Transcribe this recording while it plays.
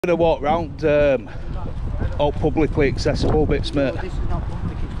Gonna walk round all publicly accessible bits, mate. This is not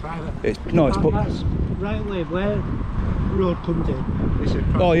public, it's private. It's public. Right away where road comes in. This is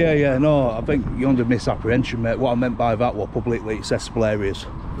Oh yeah, no, I think you're under misapprehension, mate. What I meant by that were publicly accessible areas.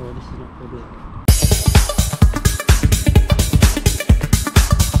 No, this is not public.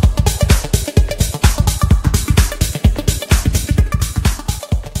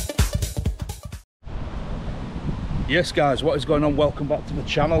 Yes guys, what is going on? Welcome back to the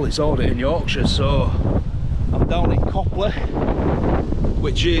channel. It's Auditing Yorkshire. So I'm down in Copley,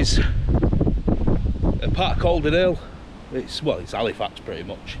 which is a part of Auditing. It's Halifax pretty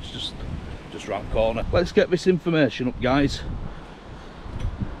much. It's just round the corner. Let's get this information up, guys,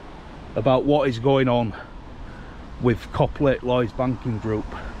 about what is going on with Copley Lloyds Banking Group.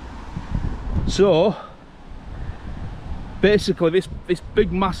 So basically this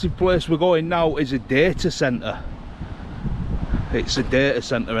big massive place we're going now is a data centre. It's a data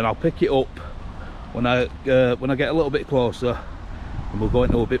centre, and I'll pick it up when I get a little bit closer, and we'll go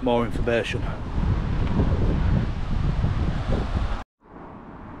into a bit more information.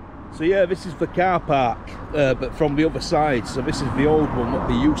 So yeah, this is the car park, but from the other side. So this is the old one that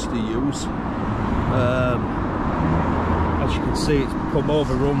they used to use. As you can see, it's become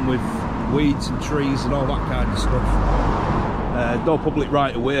overrun with weeds and trees and all that kind of stuff. No public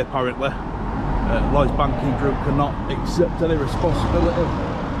right of way apparently. Lloyds Banking Group cannot accept any responsibility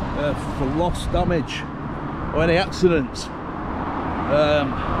for loss, damage or any accidents. We've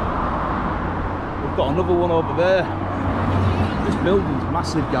got another one over there. This building's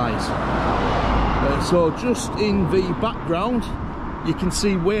massive, guys. So just in the background you can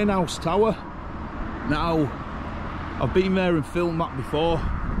see Warehouse Tower. Now I've been there and filmed that before.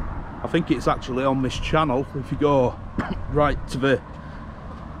 I think it's actually on this channel. If you go right to the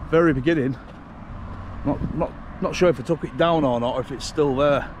very beginning, not sure if I took it down or not, or if it's still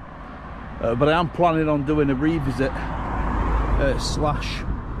there, but I am planning on doing a revisit slash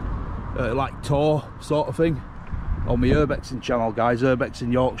like tour sort of thing on my urbexing channel, guys.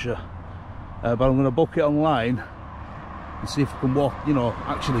 Urbexing Yorkshire, but I'm going to book it online and see if I can walk, you know,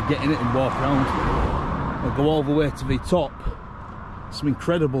 actually get in it and walk around. I'll go all the way to the top. Some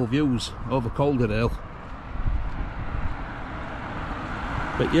incredible views over Calderdale.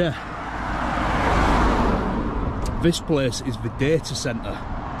 But yeah, this place is the data centre.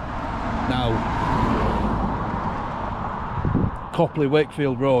 Now, Copley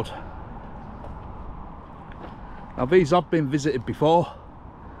Wakefield Road. Now these have been visited before.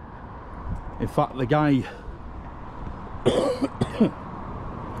 In fact, the guy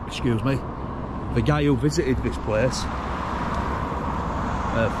excuse me, the guy who visited this place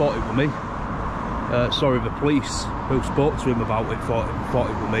thought it was me. Sorry, the police who spoke to him about it thought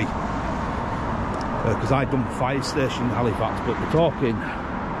it was me, because I'd done the fire station in Halifax, but we're talking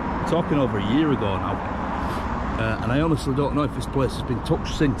over a year ago now, and I honestly don't know if this place has been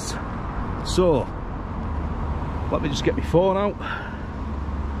touched since. So let me just get my phone out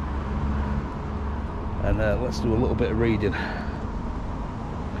and let's do a little bit of reading.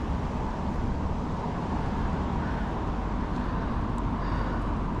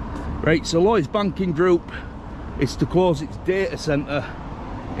 Right, so Lloyds Banking Group is to close its data centre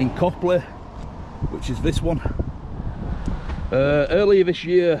in Copley, which is this one. Earlier this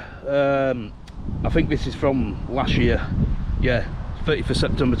year, I think this is from last year, yeah, 30th of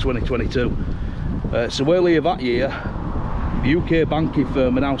September 2022. So earlier that year, the UK banking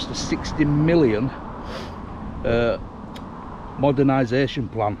firm announced a 60 million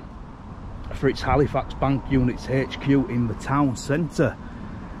modernisation plan for its Halifax bank unit's HQ in the town centre.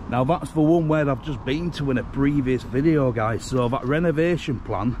 Now that's the one where I've just been to in a previous video, guys. So that renovation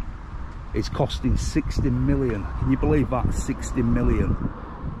plan is costing 60 million. Can you believe that? 60 million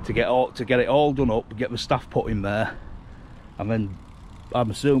to get it all done up, get the staff put in there, and then I'm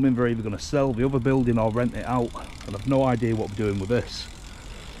assuming they're either going to sell the other building or rent it out, and I've no idea what we're doing with this.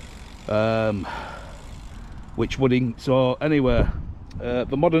 So anyway, the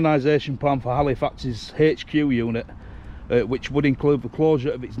modernisation plan for Halifax's HQ unit, which would include the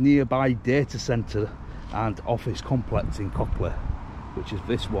closure of its nearby data centre and office complex in Copley, which is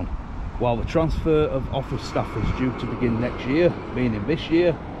this one, while the transfer of office staff is due to begin next year, meaning this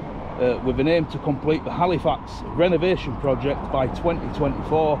year, with an aim to complete the Halifax renovation project by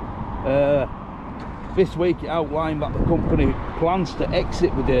 2024. This week it outlined that the company plans to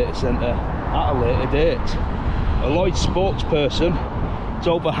exit the data centre at a later date. A Lloyds spokesperson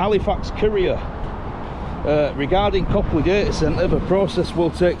told the Halifax Courier, regarding Copley Data Centre, the process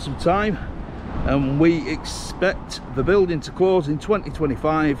will take some time, and we expect the building to close in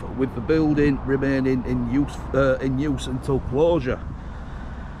 2025, with the building remaining in use until closure.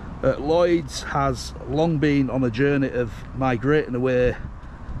 Lloyds has long been on a journey of migrating away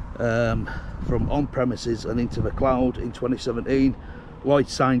from on-premises and into the cloud. In 2017,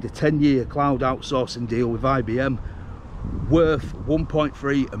 Lloyds signed a 10-year cloud outsourcing deal with IBM worth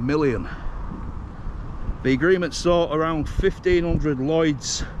 1.3 million. The agreement saw around 1,500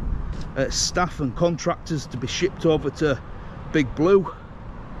 Lloyds staff and contractors to be shipped over to Big Blue.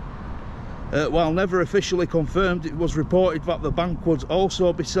 While never officially confirmed, it was reported that the bank would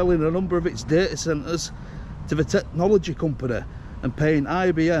also be selling a number of its data centres to the technology company and paying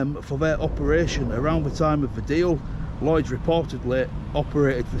IBM for their operation. Around the time of the deal, Lloyds reportedly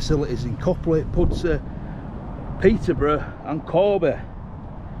operated facilities in Copley, Pudsey, Peterborough and Corby.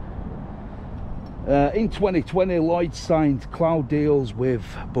 In 2020, Lloyds signed cloud deals with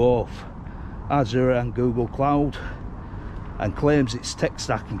both Azure and Google Cloud, and claims its tech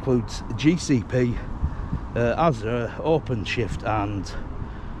stack includes GCP, Azure, OpenShift and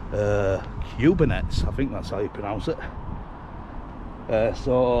Kubernetes. I think that's how you pronounce it.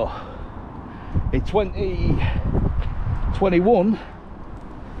 So in 2021,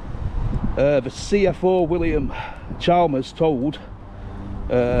 the CFO William Chalmers told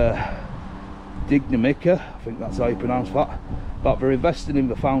Dignamica, I think that's how you pronounce that they're investing in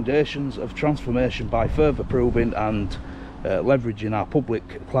the foundations of transformation by further proving and leveraging our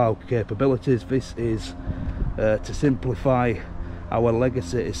public cloud capabilities. This is to simplify our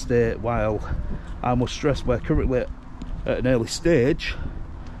legacy estate. While I must stress we're currently at an early stage,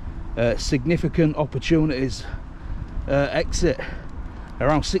 significant opportunities exit.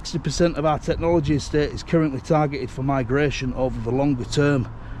 Around 60% of our technology estate is currently targeted for migration over the longer term,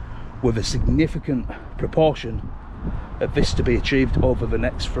 with a significant proportion of this to be achieved over the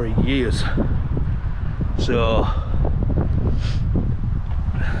next 3 years. So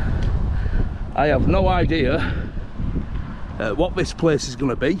I have no idea what this place is going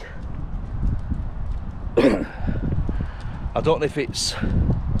to be. I don't know if it's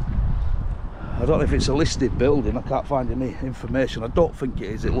a listed building. I can't find any information. I don't think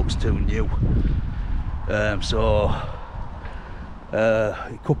it is. It looks too new. So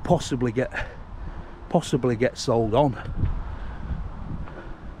it could possibly get sold on.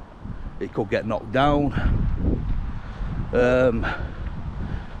 It could get knocked down.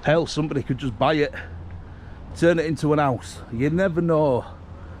 Hell, somebody could just buy it, turn it into an house. You never know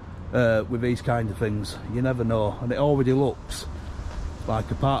with these kind of things. You never know. And it already looks like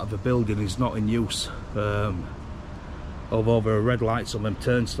a part of the building is not in use. Although there are red lights on them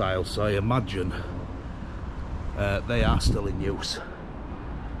turnstiles, so I imagine they are still in use.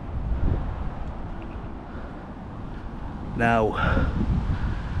 Now,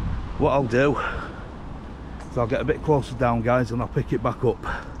 what I'll do is I'll get a bit closer down, guys, and I'll pick it back up.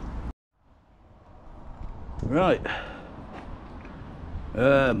 Right.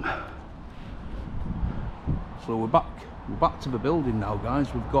 So we're back to the building now,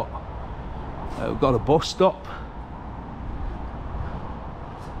 guys. We've got a bus stop.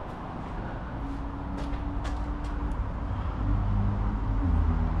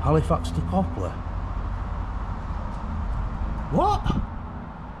 Halifax to Copley. What?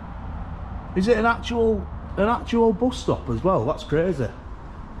 Is it an actual bus stop as well? That's crazy.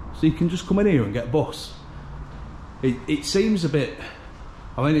 So you can just come in here and get a bus. It seems a bit.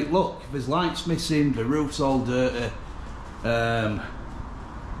 I mean, look, there's lights missing, the roof's all dirty, the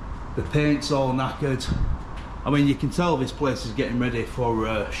paint's all knackered. I mean, you can tell this place is getting ready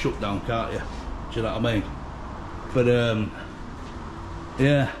for shutdown, can't you? Do you know what I mean? But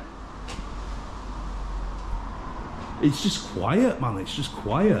yeah, it's just quiet, man. It's just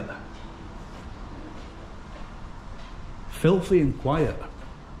quiet, filthy and quiet.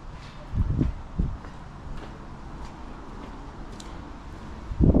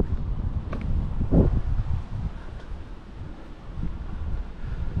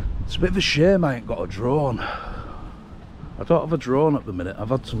 It's a bit of a shame I ain't got a drone. I don't have a drone at the minute. I've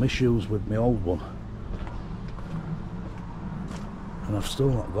had some issues with my old one, and I've still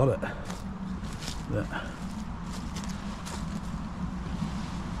not got it. But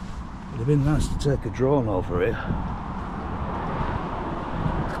it'd have been nice to take a drone over here.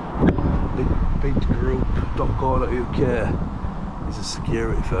 Biggroup.co.uk is a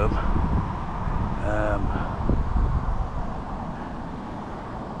security firm.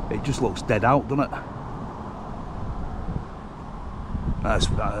 It just looks dead out, doesn't it?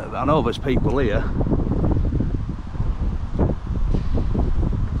 I know there's people here.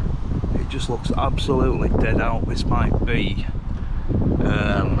 It just looks absolutely dead out. This might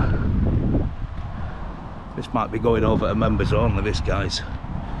be going over to members only, this, guys.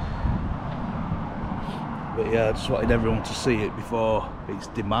 But yeah, I just wanted everyone to see it before its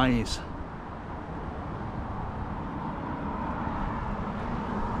demise.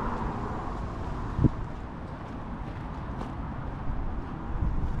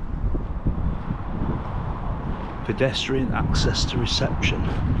 Pedestrian access to reception.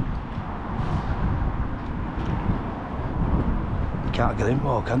 You can't get in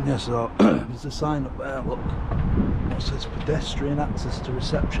more, can you? So there's a sign up there, look. It says pedestrian access to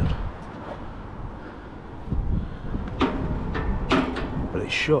reception. But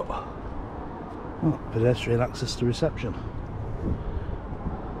it's shut. Oh, pedestrian access to reception.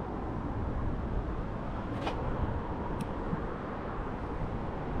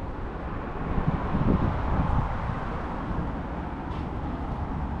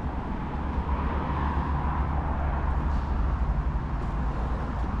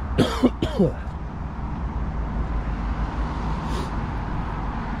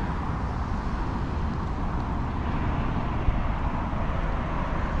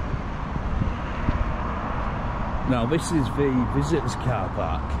 Now this is the visitors car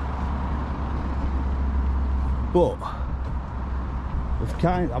park, but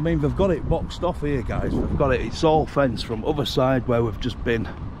they've got it boxed off here, guys. They've got it, it's all fenced from other side where we've just been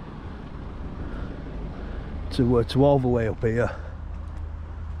to all the way up here.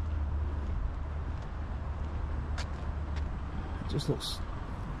 It just looks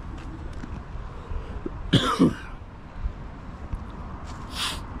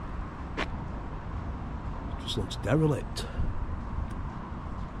looks derelict.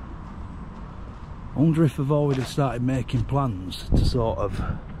 I wonder if they've already started making plans to sort of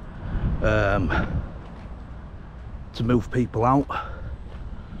to move people out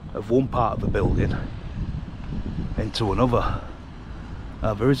of one part of the building into another.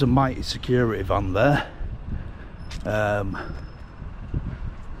 There is a mighty security van there.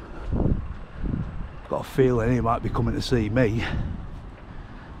 Got a feeling he might be coming to see me.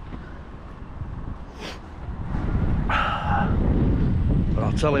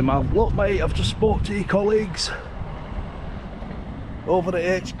 I'll tell him, look mate, I've just spoke to your colleagues over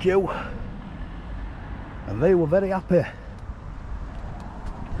at HQ and they were very happy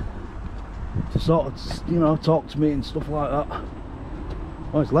to sort of, you know, talk to me and stuff like that.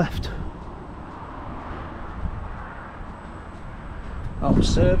 Oh, he's left. Out of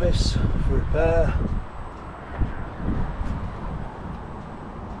service for repair.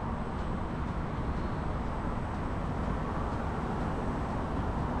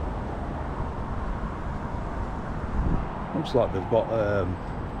 Looks like they've got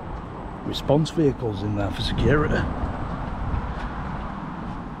response vehicles in there for security.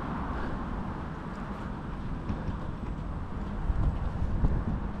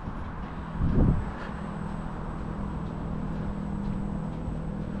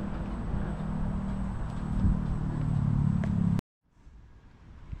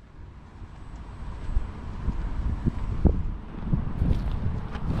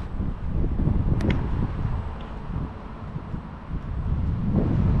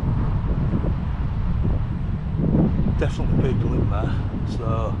 Definitely people in there,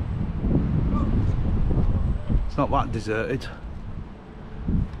 so it's not that deserted.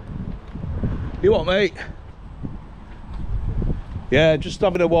 You what, mate? Yeah, just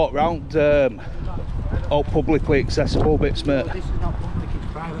having a walk round all publicly accessible bits, mate. This is not public,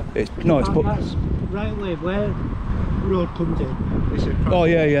 it's private. It's That's right way where the road comes in. This is private. Oh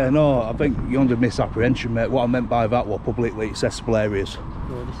yeah, no, I think you're under misapprehension, mate. What I meant by that were publicly accessible areas.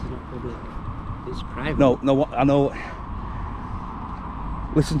 No, this is not public. It's private. No, I know.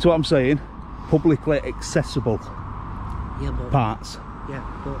 Listen to what I'm saying. Publicly accessible parts. Yeah,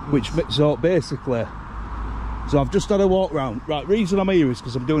 but which, so basically, so I've just had a walk round. Right, reason I'm here is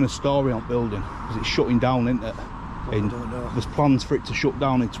because I'm doing a story on building because it's shutting down, isn't it? I don't know. There's plans for it to shut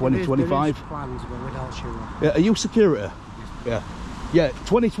down in 2025. There is plans, but we're not sure. Yeah, are you security? Yes. Yeah,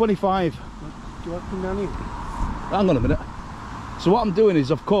 2025. Do you want to come down here? Hang on a minute. So what I'm doing is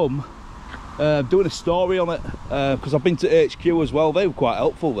I've come doing a story on it because I've been to HQ as well. They were quite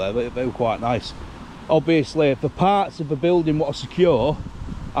helpful there. They were quite nice. Obviously, if the parts of the building what are secure,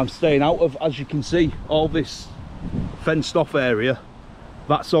 I'm staying out of. As you can see, all this fenced off area.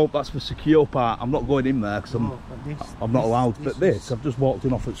 That's all. That's the secure part. I'm not going in there because I'm not allowed. But this, I've just walked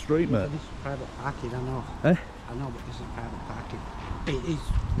in off the street, yeah, mate. This is private parking. I know. Eh? I know, but this is private parking. It is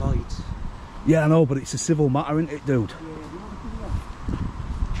Lloyd's. Yeah, I know, but it's a civil matter, isn't it, dude?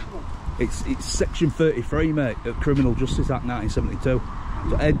 It's section 33, mate, of Criminal Justice Act 1972.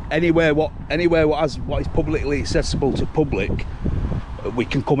 So anywhere what is publicly accessible to public, we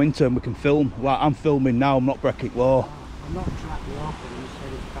can come into and we can film. Like I'm filming now, I'm not breaking law. I'm not trying to be open, you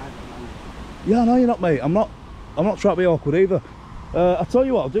said it's private land. Yeah, I know you're not, mate. I'm not trying to be awkward either. I tell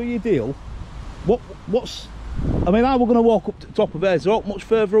you what, I'll do you a deal. What's? I mean, how we're going to walk up to the top of there? Is there not much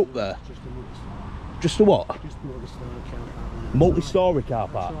further up there? Just a multi-story. Just a what? Just a multi-story car park. Multi-story car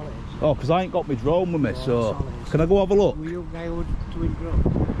park. That's all it is. Oh, because I ain't got my drone with me, Oh, so that's all it is. can I go have a look? Were you guy to win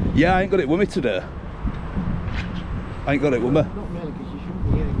drone? Yeah, I ain't got it with me today. I ain't got it with me. Not really, because you shouldn't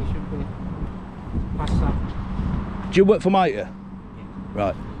be here. You should be past that. Do you work for Mighty? Yeah.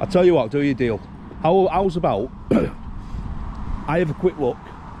 Right. I'll tell you what, I'll do you a deal. How's about I have a quick look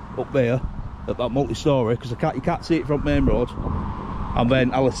up there at that multi-story, because you can't see it from main road, and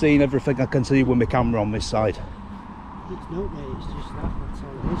then I'll have seen everything I can see with my camera on this side. It's not, mate. It's just that. That's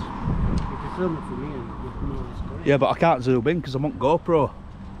all it is. You can film it from here and you can more or less got it. Yeah, but I can't zoom in because I'm on GoPro.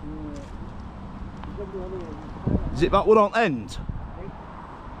 Is it that one on end?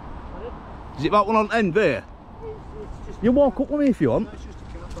 Is it that one on end there? You walk up with me if you want. No, it's just a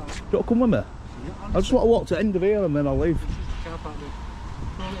car park. Do you want to come with me? Yeah, I just want to walk to the end of here and then I'll leave. it's just a car park, mate.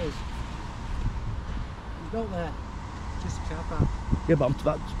 That's all it is. It's not there. It's just a car park. Yeah,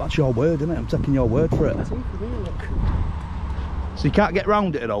 but that's your word, isn't it? I'm taking your word for it. See, from here, look. So you can't get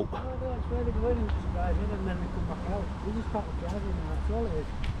round it at all? No, it's where they go in and just drive in and then they come back out. We just park the cars in there, that's all it is.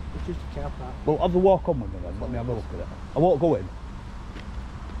 It's just a car park. Well, have a walk on with me then. Let me have a look at it. I won't go in.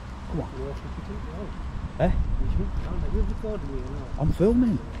 Come on. Eh? You're recording me, you know. I'm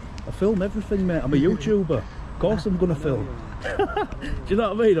filming. I film everything, mate. I'm a YouTuber. Of course I'm going to film. Do you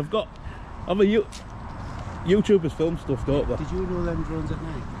know what I mean? YouTubers film stuff, don't they? Did you know them drones at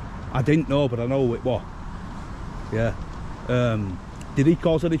night? I didn't know, but I know who it was. Yeah. Did he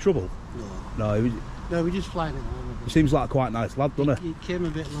cause any trouble? No. No, No, we just flying it over. he seems like a quite nice lad, doesn't he? He came a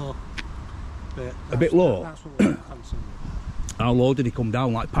bit low. But A bit low? That's what we're concerned with. How low did he come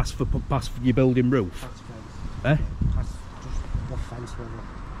down? Like past your building roof? Past fence. Eh? Past just the fence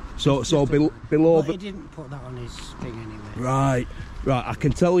level. So below But the... he didn't put that on his thing anyway. Right. I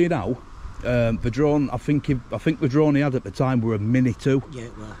can tell you now. The drone, I think the drone he had at the time were a Mini 2. Yeah,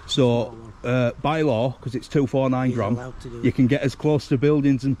 well. So by law, because it's 249 He's gram, allowed to do you it. can get as close to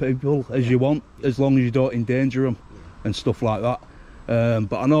buildings and people as you want, as long as you don't endanger them and stuff like that.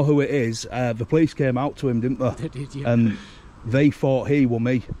 But I know who it is. The police came out to him, didn't they? They did, yeah. And they thought he were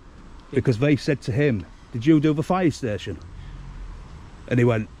me, because they said to him, "Did you do the fire station?" And he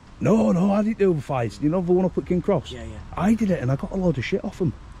went, "No, I didn't do the fire station. You know the one up at King Cross? Yeah. I did it, and I got a load of shit off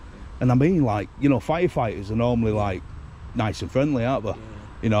them." And I mean, like, you know, firefighters are normally like nice and friendly, aren't they? Yeah.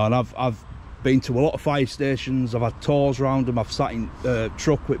 You know, and I've been to a lot of fire stations. I've had tours around them. I've sat in a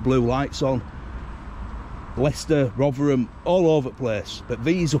truck with blue lights on. Leicester, Rotherham, all over the place. But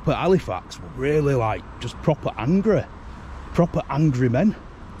these up at Halifax were really like just proper angry men.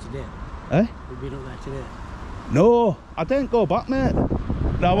 Today? Eh? We've been up there today. No, I didn't go back, mate.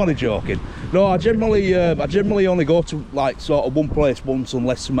 No, I'm only joking. No, I generally only go to like sort of one place once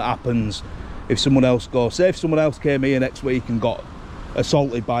unless something happens. If someone else goes, say if someone else came here next week and got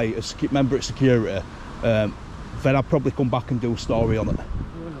assaulted by a member of security, then I'd probably come back and do a story on it.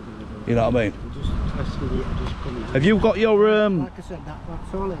 You know what I mean? Have you got your Like I said,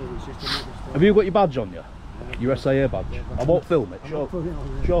 that's all it is. It's just another story. have you got your badge on you? Your SIA badge? I won't film it. I'm not putting it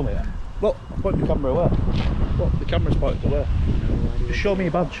on there. Show me it. Look, I'm pointing the camera away. Look, the camera's pointed away. Just show me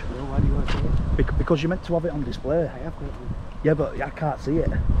your badge. No, why do you want to see it? Because you're meant to have it on display. I have got it on. Yeah, but I can't see it.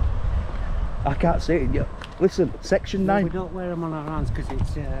 I can't see it. Yeah. Listen, section No, 9. we don't wear them on our hands because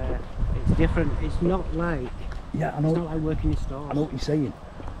it's different. It's not like Yeah, I it's not know. like working in stores. I know what you're saying.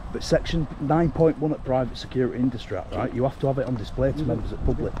 But section 9.1 at private security industry act, right? You have to have it on display to members of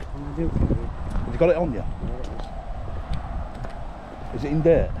public. And I do carry it. Have you got it on you? Yeah, it is. Is it in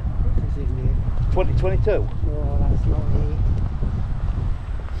date? It's in there. 2022? No, that's not it.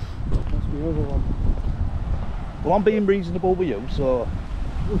 That's my other one. Well, I'm being reasonable with you, so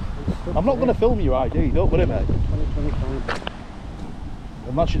It's stuck I'm not going to film your ID, don't worry, mate. 2025.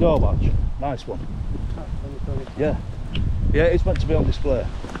 And that's your door badge. Nice one. That's 2025. Yeah. Yeah, it's meant to be on display.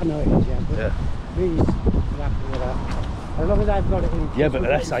 I know it is, yeah. But Yeah. these are happy with that. As long as I've got it in. Yeah, but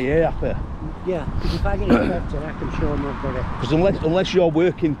the SIA happy. Yeah, because if I get inspected, I can show them I've got it. Because unless you're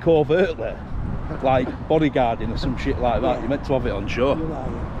working covertly, like bodyguarding or some shit like that, you're meant to have it on show. You are,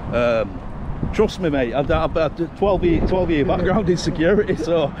 yeah. Trust me, mate, I've had a 12-year background in security,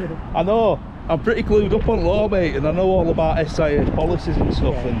 so I know. I'm pretty clued up on law, mate, and I know all about SIA policies and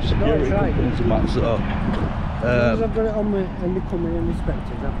stuff, Yeah. and security No, right. companies and that, so... As long as I've got it on me and they come in and inspect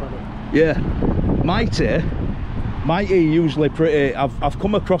it, I've got it. Yeah. Mighty usually pretty... I've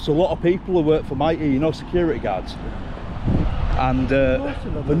come across a lot of people who work for Mighty, you know, security guards. And they're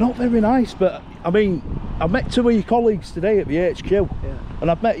not very nice, but, I mean, I met 2 of your colleagues today at the HQ,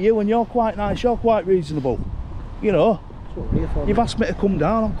 and I've met you, and you're quite nice, you're quite reasonable. You know, that's what we're here for, you've asked me to come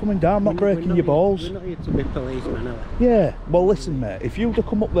down, I'm coming down, I'm not breaking your balls. We're not here to be policemen, are we? Yeah, well listen mate, if you'd have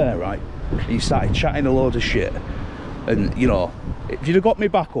come up there, right, and you started chatting a load of shit, and you know, if you'd have got me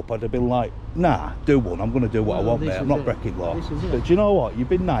back up, I'd have been like, nah, do one, I'm going to do what I want, mate, I'm not breaking law. But do you know what, you've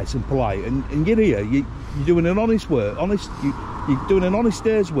been nice and polite, and you're here, you're doing an honest work, you're doing an honest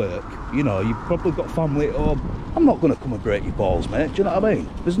day's work, you know, you've probably got family at home. I'm not going to come and break your balls, mate, do you know what I mean?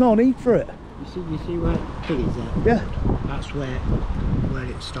 There's no need for it. You see where it is there? Yeah. That's where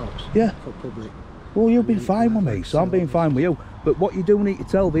it stops. Yeah. For public. Well, you've been fine with me, so I'm being fine with you. But what you do need to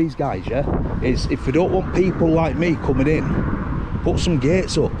tell these guys, yeah, is if we don't want people like me coming in, put some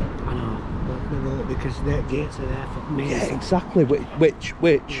gates up. I know, but we won't, because their gates are there for me. Yeah, exactly.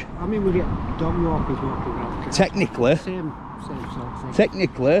 Which? I mean, we get dog walkers walking around. Technically. Same sort of thing.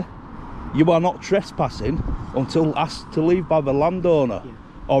 Technically, you are not trespassing until asked to leave by the landowner. Yeah.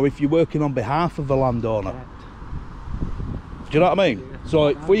 Or if you're working on behalf of the landowner. Correct. Do you know what I mean? So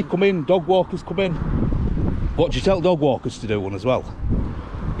if we come in, dog walkers come in, what do you tell dog walkers to do one as well?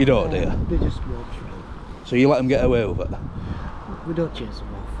 You don't, do you? They just walk through. So you let them get away with it? We don't chase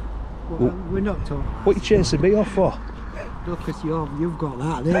them off. Well, we're not talking. What are you chasing me off for? No, because you've got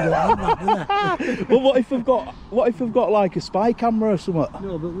that. They don't have that, do they? Well, what if we've got like a spy camera or something?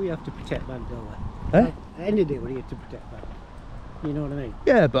 No, but we have to protect that, don't we? Eh? At any day we have to protect that. You know what I mean?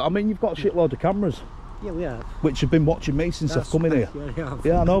 Yeah, but I mean, you've got a shitload of cameras. Yeah, we have. Which have been watching me since I've come in here. Yeah, we have.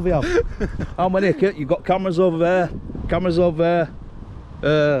 Yeah, I know we have. How many, Kit? You've got cameras over there, cameras over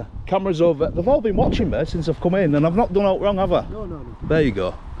there, cameras over there. They've all been watching me since I've come in, and I've not done out wrong, have I? No. There you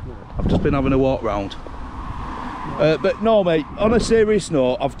go. No. I've just been having a walk round. But no, mate, on a serious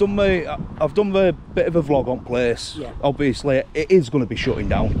note, I've done the bit of a vlog on place. Yeah. Obviously, it is going to be shutting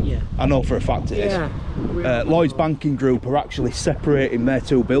down. Yeah. I know for a fact it is. Lloyd's Banking Group are actually separating their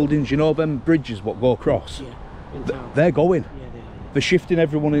 2 buildings. You know them bridges what go across? Yeah. In town. They're going. Yeah, they are. They're shifting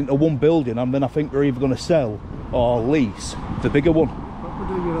everyone into one building, and then I think they're either going to sell or lease the bigger one. What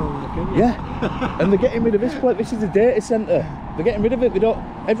we're doing your own work, aren't you? Yeah. And they're getting rid of this place. This is a data centre. They're getting rid of it.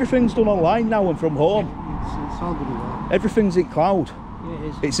 Everything's done online now and from home. It's all good to go. Everything's in cloud. Yeah, it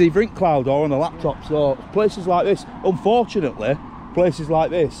is. It's either in cloud or on a laptop. So places like this, unfortunately, places like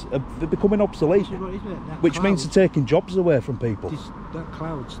this they're becoming obsolete, which means they're taking jobs away from people. That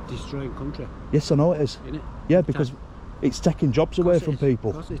cloud's destroying country. Yes, I know it is. Isn't it? Yeah, because it's taking jobs away from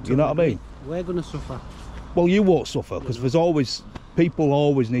people. You know what I mean? We're going to suffer. Well, you won't suffer because there's always people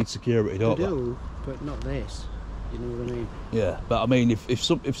always need security, don't they? They do, but not this. You know what I mean? Yeah, but I mean, if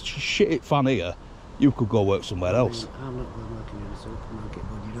shit hit fan here, you could go work somewhere else. I'm not going working in a supermarket,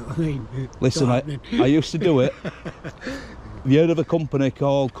 but you know what I mean? Listen, I used to do it. Have you heard of a company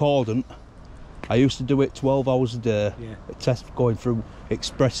called Cordant? I used to do it 12 hours a day, going through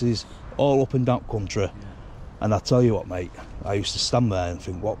expresses all up and down country. Yeah. And I tell you what, mate, I used to stand there and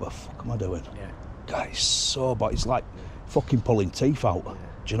think, what the fuck am I doing? Yeah. God, it's so bad. It's like fucking pulling teeth out. Yeah.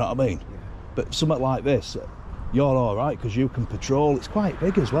 Do you know what I mean? Yeah. But something like this, you're all right because you can patrol. It's quite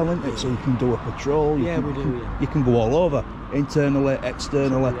big as well, isn't it? So you can do a patrol. You can go all over, internally,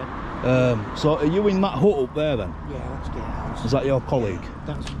 externally. So are you in that hut up there then? Yeah, that's the house. Is that your colleague?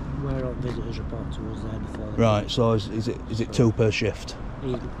 That's where our visitors report to us there before. Right. So is it 2 per shift?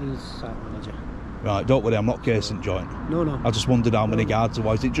 He's site manager. Right. Don't worry, I'm not casing joint. No. I just wondered how many guards there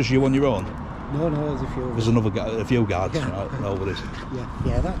was. Is it just you on your own? No, there's a few. There's a few guards. Yeah. Right, nobody's.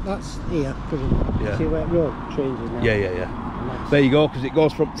 Yeah. That's here. Yeah. See where road changes now. Yeah. There you go, because it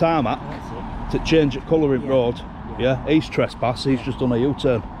goes from tarmac to change at Colouring Road. Yeah. He's trespassed. He's just done a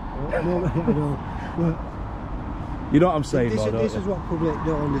U-turn. No. You know what I'm saying, this is what public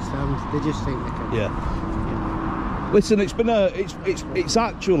don't understand. They just think they can. Yeah. Listen, it's been it's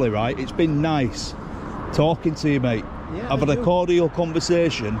actually right. It's been nice talking to you, mate. Yeah, I've had a cordial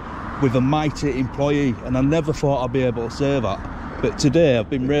conversation with a mighty employee, and I never thought I'd be able to say that. But today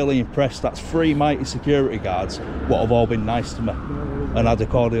I've been really impressed. That's 3 mighty security guards what have all been nice to me and had a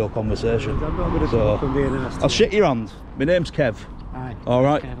cordial conversation. I'm not going to talk and be nice to I'll shake your hand. My name's Kev. Aye. All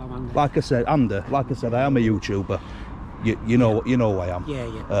right. Kev, I'm Andy. Like I said, I am a YouTuber. You know who I am.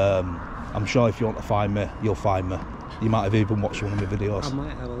 Yeah. I'm sure if you want to find me, you'll find me. You might have even watched one of my videos. I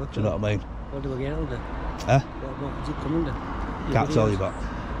might have a look. Do you know what I mean? What do I get under? What does it come under? Can't tell you that.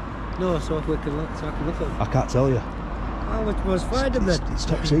 No, so if we can look, so I can look at it. I can't tell you. Oh, it was find them then. It's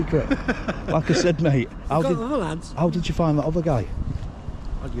top secret. Like I said, mate. How did you find that other guy?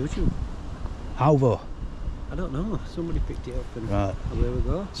 On YouTube. How though? I don't know. Somebody picked it up and Right. away we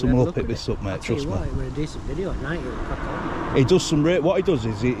go. Someone will pick this up, mate, trust me. It was a decent video at night. It was crack on. He does some what he does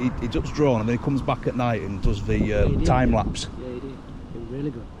is he does drone and then he comes back at night and does the time lapse. Yeah, he did. It was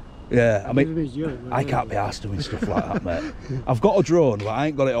really good. Yeah, I mean, I can't be arsed doing stuff like that, mate. I've got a drone, but I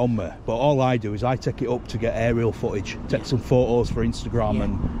ain't got it on me. But all I do is I take it up to get aerial footage, take some photos for Instagram,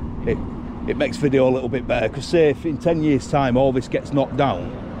 and it makes video a little bit better. Because say if in 10 years' time all this gets knocked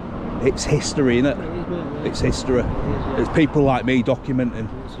down, it's history, innit? It is, mate, It's history. It's people like me documenting.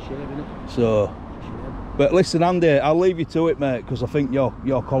 It's a shame, innit? So, but listen, Andy, I'll leave you to it, mate, because I think your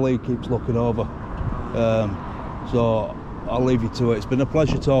colleague keeps looking over. So I'll leave you to it. It's been a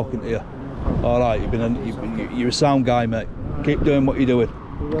pleasure talking to you. All right, you're a sound guy, mate. Keep doing what you're doing.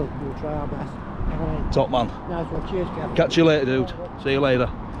 We will. We'll try our best. All right. Top man. Nice one. Cheers, Kev. Catch you later, dude. See you later.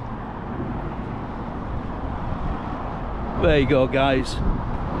 There you go, guys.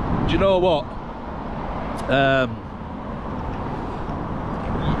 Do you know what?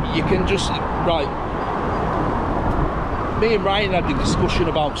 You can just right. Me and Ryan had a discussion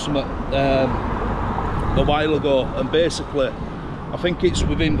about something a while ago, and basically, I think it's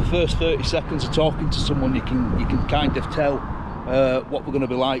within the first 30 seconds of talking to someone, you can kind of tell what we're going to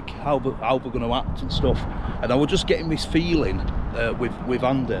be like, how we're going to act and stuff. And I was just getting this feeling with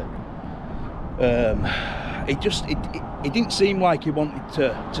Andy. It didn't seem like he wanted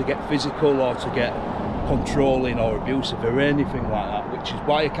to get physical or to get controlling or abusive or anything like that, which is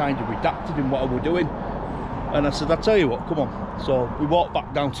why I kind of redacted him what I was doing. And I said, I'll tell you what, come on. So we walked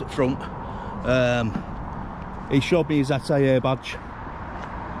back down to the front. He showed me his SIA badge.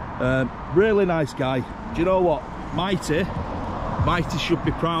 Really nice guy. Do you know what? Mighty should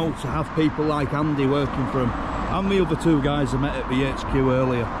be proud to have people like Andy working for him. And the other two guys I met at the HQ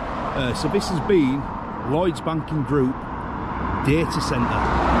earlier. So this has been Lloyd's Banking Group Data Centre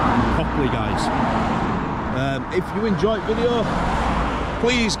in Copley, guys. If you enjoyed the video,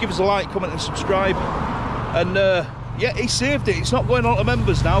 please give us a like, comment and subscribe. And yeah, he saved it. It's not going on to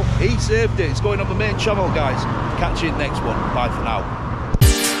members now. He saved it. It's going on the main channel, guys. Catch you in the next one. Bye for now.